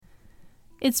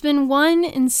It's been one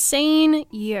insane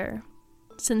year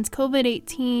since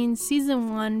COVID-18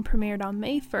 Season 1 premiered on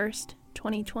May 1st,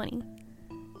 2020.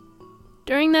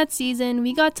 During that season,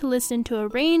 we got to listen to a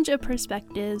range of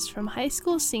perspectives from high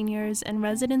school seniors and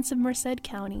residents of Merced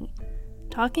County,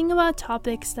 talking about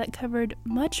topics that covered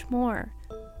much more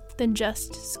than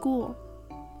just school.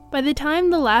 By the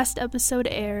time the last episode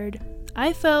aired,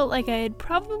 I felt like I had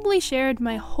probably shared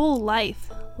my whole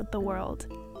life with the world.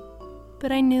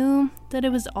 But I knew that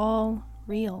it was all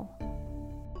real.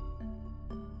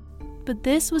 But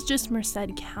this was just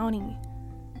Merced County,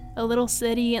 a little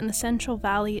city in the Central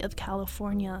Valley of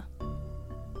California.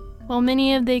 While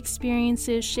many of the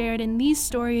experiences shared in these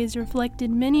stories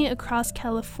reflected many across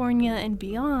California and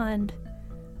beyond,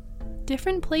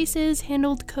 different places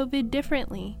handled COVID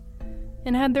differently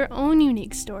and had their own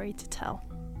unique story to tell.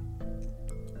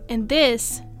 And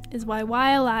this is why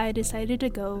YLI decided to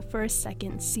go for a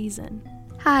second season.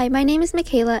 Hi, my name is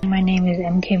Mikayla. My name is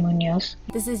Munoz.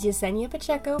 This is Yesenia,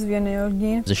 Pacheco. Vianey,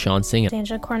 Alguin. This is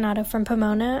Singh. Coronado from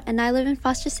Pomona. And I live in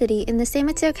Foster City in the San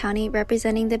Mateo County,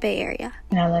 representing the Bay Area.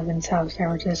 And I live in South San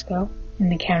Francisco in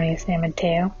the county of San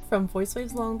Mateo. From Voice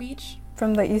Waves Long Beach.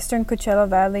 From the eastern Coachella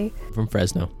Valley. From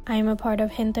Fresno. I am a part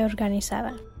of Gente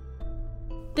Organizada.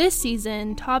 This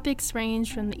season, topics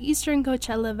range from the eastern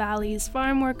Coachella Valley's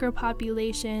farm worker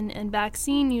population and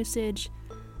vaccine usage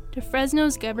to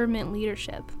Fresno's government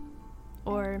leadership,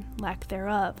 or lack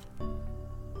thereof.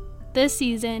 This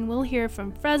season, we'll hear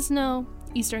from Fresno,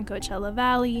 eastern Coachella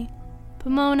Valley,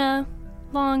 Pomona,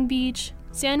 Long Beach,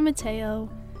 San Mateo,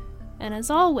 and as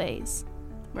always,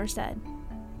 Merced.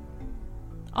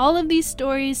 All of these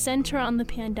stories center on the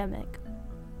pandemic,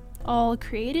 all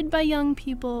created by young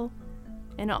people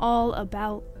and all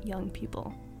about young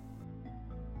people.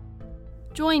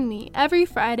 Join me every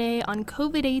Friday on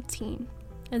COVID-18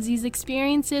 as these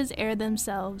experiences air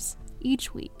themselves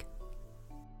each week.